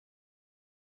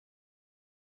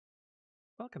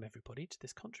Welcome everybody to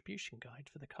this contribution guide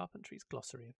for the Carpentries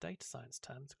Glossary of Data Science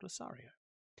Terms, Glosario.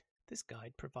 This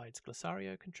guide provides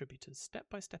Glosario contributors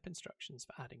step-by-step instructions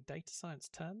for adding data science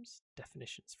terms,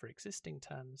 definitions for existing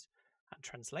terms, and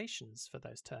translations for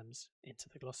those terms into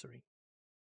the glossary.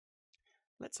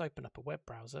 Let's open up a web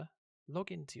browser,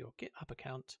 log into your GitHub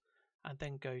account, and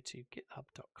then go to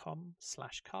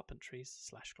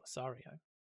github.com/carpentries/glosario.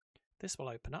 This will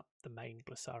open up the main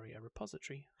Glosario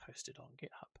repository hosted on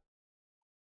GitHub.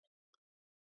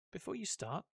 Before you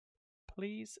start,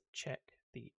 please check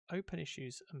the open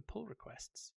issues and pull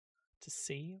requests to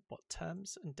see what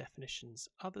terms and definitions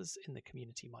others in the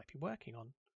community might be working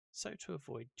on, so to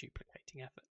avoid duplicating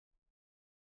effort.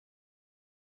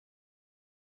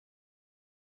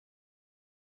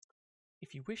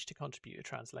 If you wish to contribute a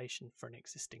translation for an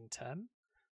existing term,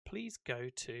 please go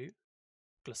to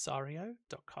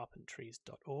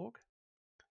glosario.carpentries.org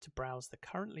to browse the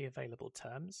currently available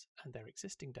terms and their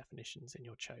existing definitions in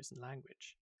your chosen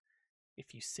language.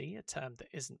 If you see a term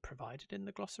that isn't provided in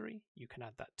the glossary, you can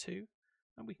add that too,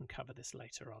 and we can cover this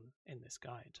later on in this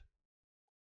guide.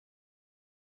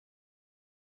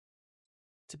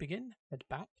 To begin, head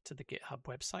back to the GitHub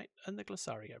website and the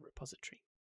Glosario repository.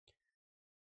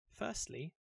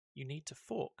 Firstly, you need to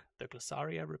fork the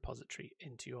Glosario repository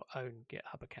into your own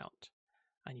GitHub account,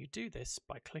 and you do this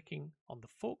by clicking on the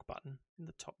Fork button in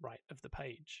the top right of the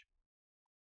page.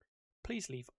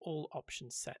 Please leave all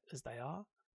options set as they are,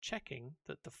 checking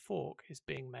that the fork is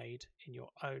being made in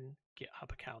your own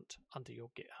GitHub account under your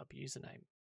GitHub username.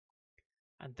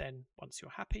 And then, once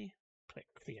you're happy, click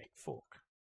Create Fork.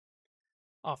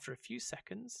 After a few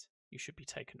seconds, you should be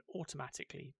taken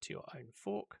automatically to your own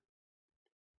fork.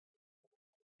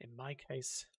 In my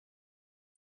case,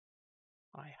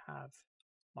 I have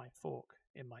my fork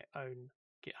in my own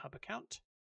GitHub account.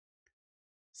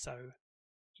 So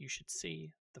you should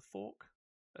see the fork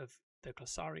of the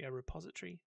Glosario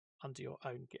repository under your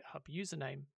own GitHub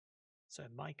username. So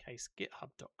in my case,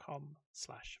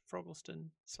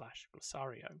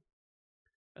 github.com/froggleston/glosario.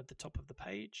 At the top of the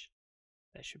page,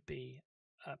 there should be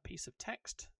a piece of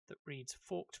text that reads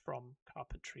forked from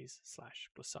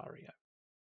carpentries/glosario.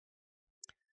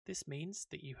 This means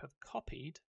that you have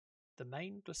copied the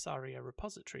main Glosario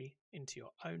repository into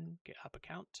your own GitHub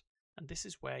account, and this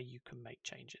is where you can make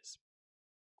changes.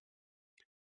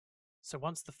 So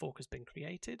once the fork has been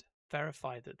created,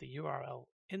 verify that the URL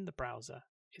in the browser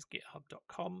is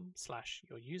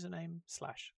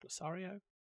github.com/your-username/glosario.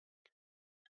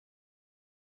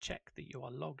 Check that you are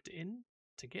logged in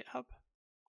to GitHub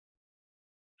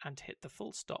and hit the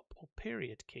full stop or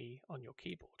period key on your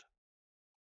keyboard.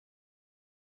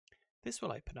 This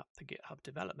will open up the GitHub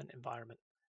development environment,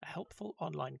 a helpful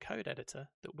online code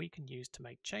editor that we can use to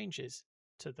make changes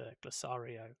to the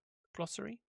Glosario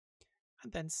glossary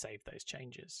and then save those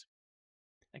changes.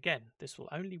 Again, this will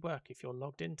only work if you're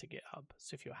logged into GitHub,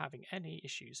 so if you're having any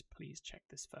issues, please check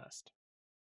this first.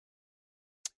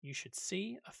 You should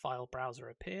see a file browser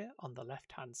appear on the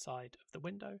left-hand side of the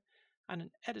window and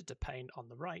an editor pane on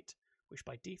the right, which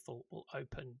by default will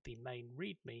open the main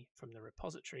README from the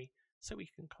repository, so we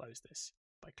can close this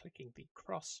by clicking the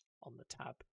cross on the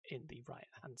tab in the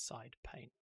right-hand side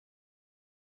pane.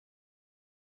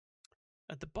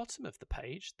 At the bottom of the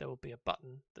page, there will be a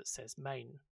button that says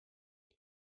Main.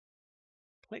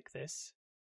 Click this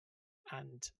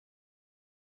and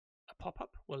a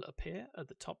pop-up will appear at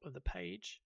the top of the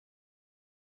page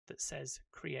that says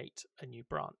Create a new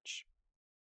branch.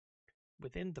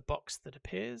 Within the box that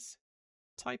appears,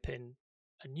 type in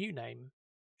a new name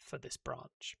for this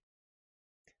branch.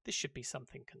 This should be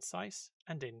something concise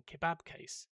and in kebab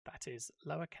case, that is,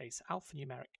 lowercase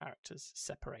alphanumeric characters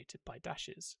separated by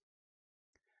dashes.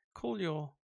 Call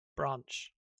your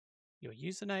branch your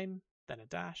username, then a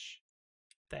dash,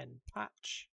 then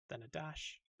patch, then a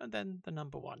dash, and then the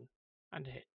number 1, and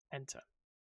hit enter.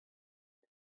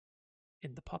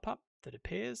 In the pop-up that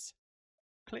appears,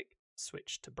 click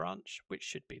Switch to Branch, which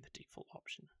should be the default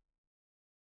option.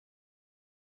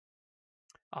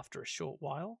 After a short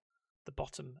while, the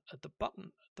button at the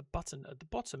bottom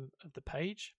of the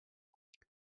page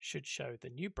should show the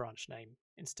new branch name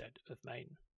instead of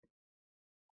main.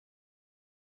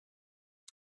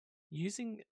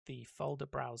 Using the folder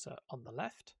browser on the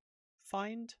left,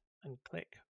 find and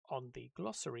click on the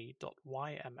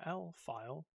glossary.yml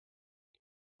file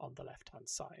on the left-hand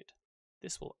side.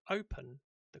 This will open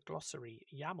the glossary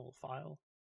YAML file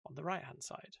on the right-hand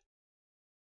side.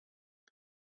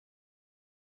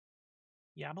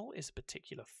 YAML is a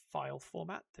particular file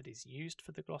format that is used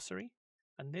for the glossary,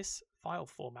 and this file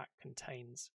format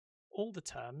contains all the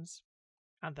terms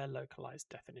and their localized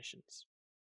definitions.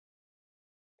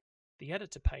 The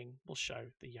editor pane will show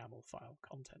the YAML file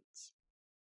contents.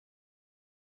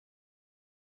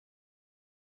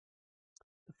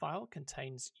 The file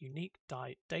contains unique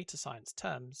data science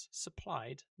terms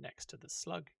supplied next to the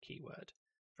slug keyword.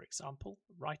 For example,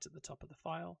 right at the top of the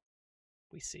file,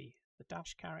 we see the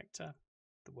dash character,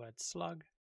 the word slug,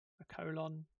 a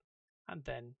colon, and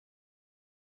then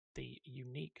the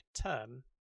unique term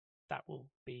that will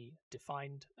be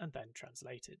defined and then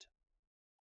translated.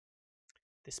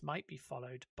 This might be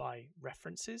followed by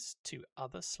references to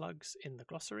other slugs in the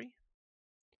glossary,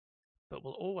 but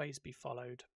will always be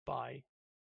followed by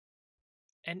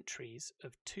entries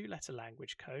of two-letter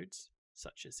language codes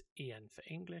such as EN for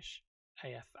English,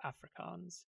 AF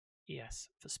Afrikaans, ES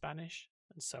for Spanish,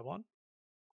 and so on.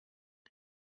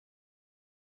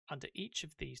 Under each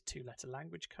of these two-letter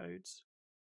language codes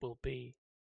will be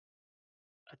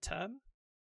a term,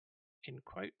 in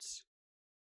quotes,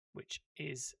 which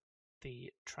is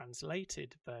the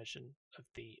translated version of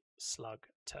the slug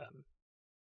term.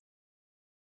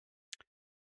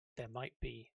 There might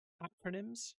be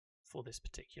acronyms for this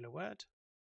particular word,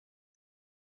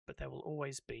 but there will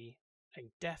always be a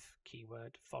def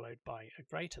keyword followed by a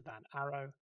greater than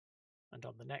arrow, and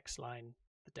on the next line,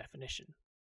 the definition.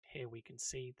 Here we can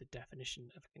see the definition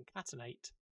of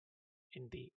concatenate in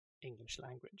the English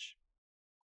language.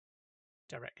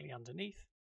 Directly underneath,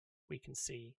 we can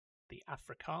see the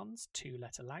Afrikaans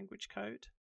two-letter language code.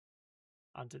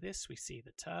 Under this, we see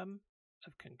the term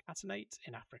of concatenate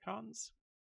in Afrikaans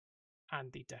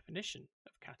and the definition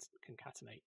of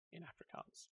concatenate in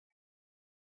Afrikaans.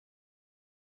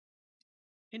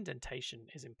 Indentation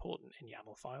is important in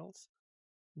YAML files.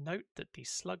 Note that the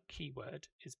slug keyword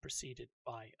is preceded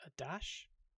by a dash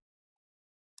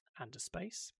and a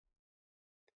space,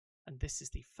 and this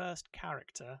is the first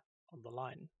character on the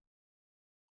line.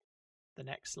 The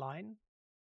next line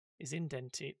is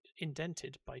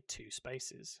indented by two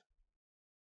spaces,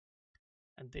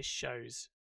 and this shows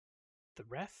the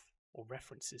ref or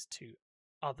references to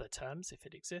other terms if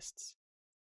it exists,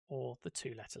 or the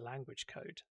two-letter language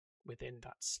code within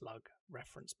that slug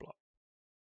reference block.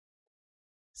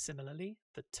 Similarly,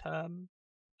 the term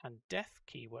and def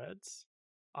keywords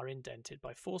are indented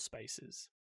by 4 spaces,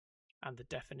 and the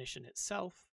definition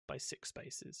itself by 6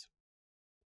 spaces.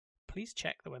 Please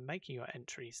check that when making your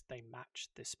entries they match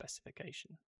this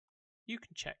specification. You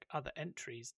can check other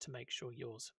entries to make sure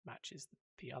yours matches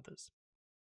the others.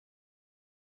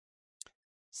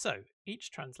 So each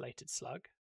translated slug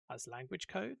has language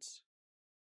codes,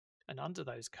 and under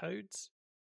those codes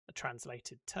a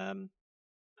translated term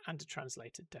and a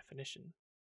translated definition.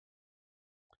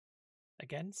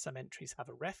 Again, some entries have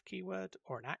a ref keyword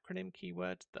or an acronym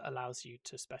keyword that allows you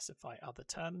to specify other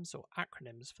terms or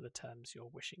acronyms for the terms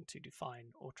you're wishing to define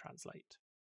or translate.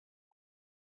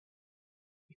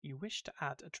 If you wish to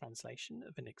add a translation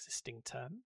of an existing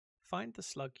term, find the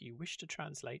slug you wish to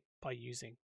translate by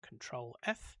using Ctrl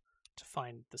F to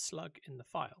find the slug in the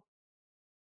file.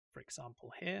 For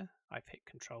example, here I've hit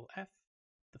Ctrl F,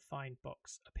 the find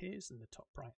box appears in the top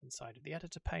right hand side of the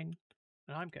editor pane,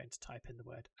 and I'm going to type in the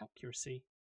word accuracy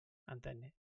and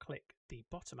then click the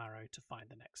bottom arrow to find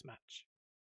the next match.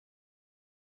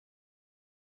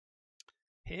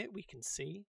 Here we can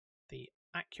see the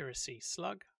accuracy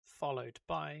slug followed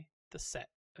by the set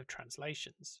of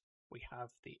translations. We have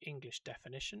the English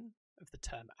definition of the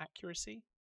term accuracy,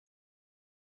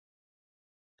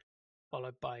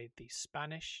 followed by the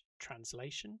Spanish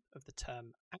translation of the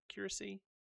term accuracy,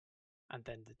 and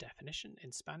then the definition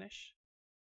in Spanish.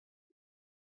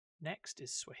 Next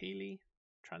is Swahili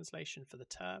translation for the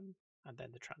term, and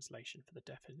then the translation for the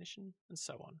definition, and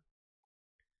so on.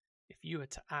 If you were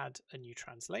to add a new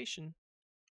translation,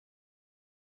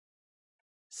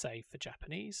 say for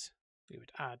Japanese, we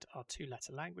would add our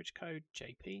 2-letter language code,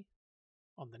 JP.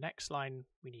 On the next line,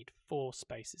 we need 4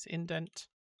 spaces indent,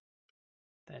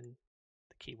 then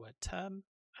the keyword term,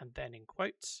 and then in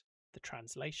quotes, the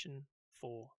translation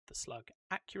for the slug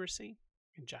accuracy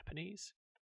in Japanese.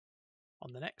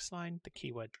 On the next line, the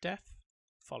keyword def,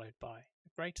 followed by a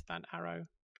greater than arrow.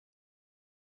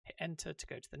 Hit enter to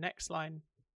go to the next line,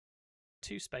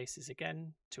 2 spaces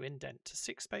again to indent to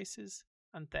 6 spaces,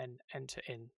 and then enter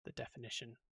in the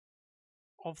definition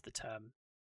of the term,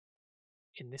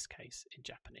 in this case in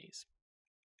Japanese.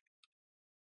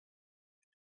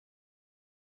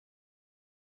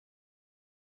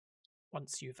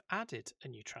 Once you've added a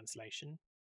new translation,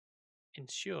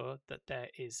 ensure that there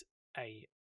is an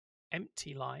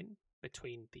empty line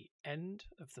between the end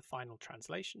of the final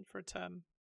translation for a term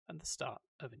and the start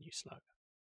of a new slug.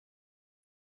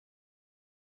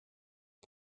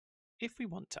 If we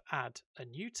want to add a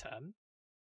new term,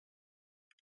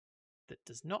 that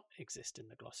does not exist in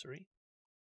the glossary,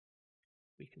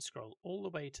 we can scroll all the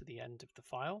way to the end of the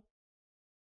file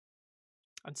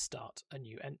and start a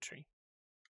new entry.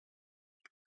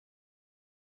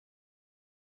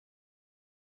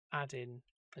 Add in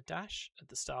a dash at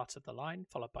the start of the line,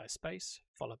 followed by a space,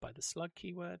 followed by the slug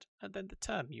keyword, and then the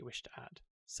term you wish to add.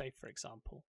 Say, for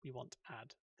example, we want to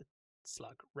add the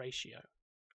slug ratio.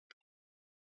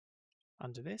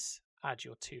 Under this, add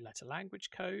your 2-letter language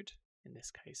code, in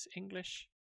this case English.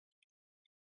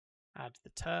 Add the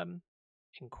term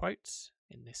in quotes,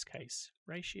 in this case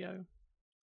ratio.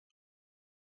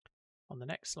 On the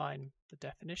next line, the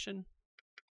definition.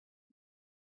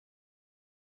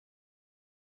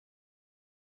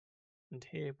 And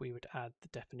here we would add the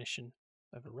definition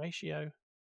of a ratio,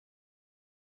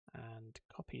 and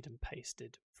copied and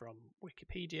pasted from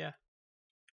Wikipedia.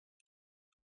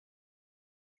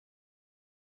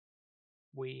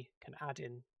 We can add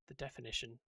in the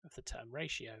definition of the term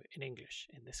ratio in English,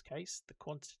 in this case the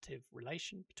quantitative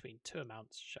relation between two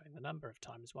amounts showing the number of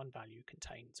times one value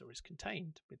contains or is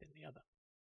contained within the other.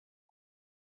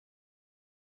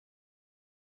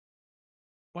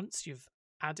 Once you've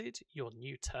added your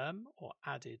new term or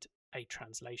added a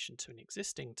translation to an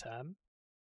existing term,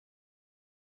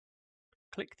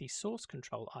 click the source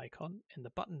control icon in the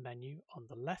button menu on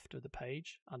the left of the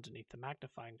page underneath the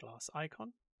magnifying glass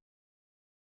icon.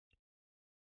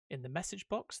 In the message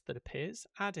box that appears,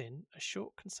 add in a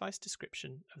short, concise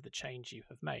description of the change you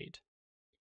have made.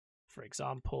 For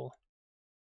example,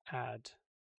 add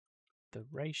the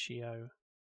ratio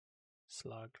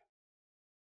slug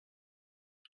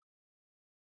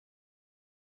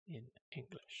in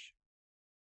English.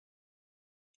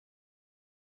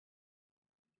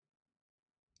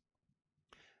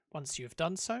 Once you've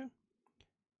done so,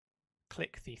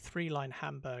 click the 3-line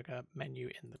hamburger menu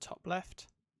in the top left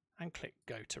and click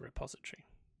Go to Repository.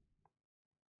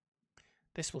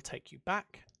 This will take you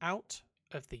back out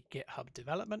of the GitHub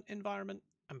development environment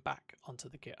and back onto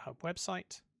the GitHub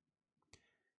website.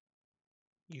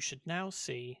 You should now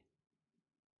see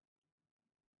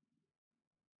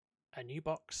a new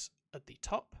box at the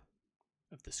top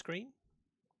of the screen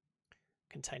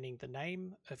containing the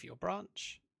name of your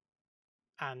branch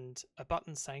and a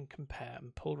button saying Compare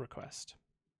and Pull Request.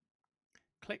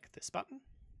 Click this button,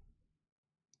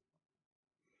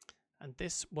 and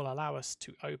this will allow us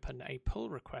to open a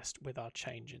pull request with our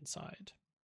change inside.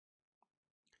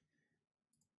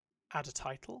 Add a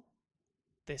title.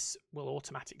 This will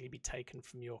automatically be taken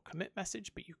from your commit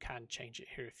message, but you can change it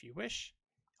here if you wish.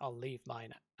 I'll leave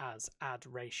mine as Add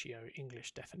Ratio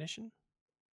English Definition.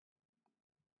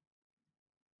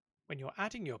 When you're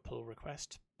adding your pull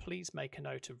request, please make a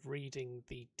note of reading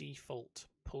the default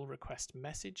pull request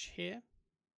message here.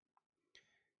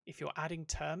 If you're adding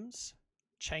terms,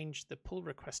 change the pull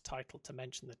request title to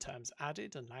mention the terms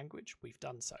added and language. We've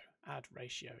done so. Add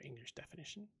ratio English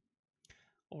definition.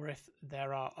 Or if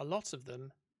there are a lot of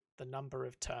them, the number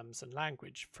of terms and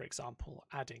language, for example,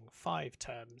 adding 5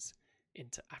 terms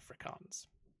into Afrikaans.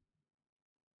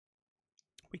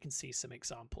 We can see some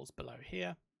examples below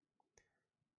here.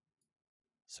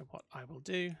 So what I will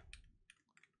do,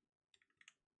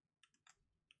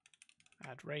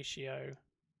 add ratio,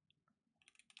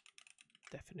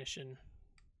 definition,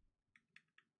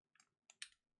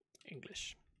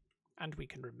 English, and we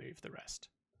can remove the rest.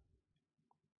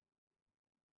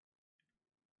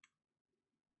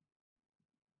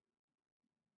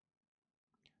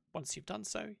 Once you've done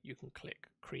so, you can click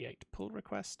Create Pull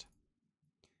Request.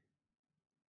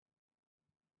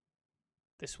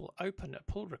 This will open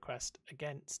a pull request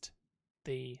against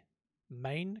the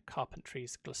main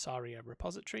Carpentries Glosario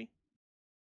repository.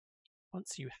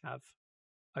 Once you have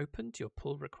opened your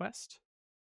pull request,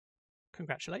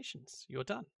 congratulations, you're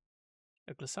done.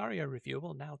 A Glosario reviewer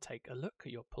will now take a look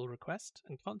at your pull request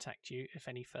and contact you if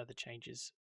any further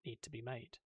changes need to be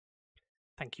made.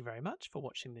 Thank you very much for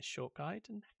watching this short guide,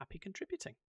 and happy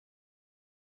contributing.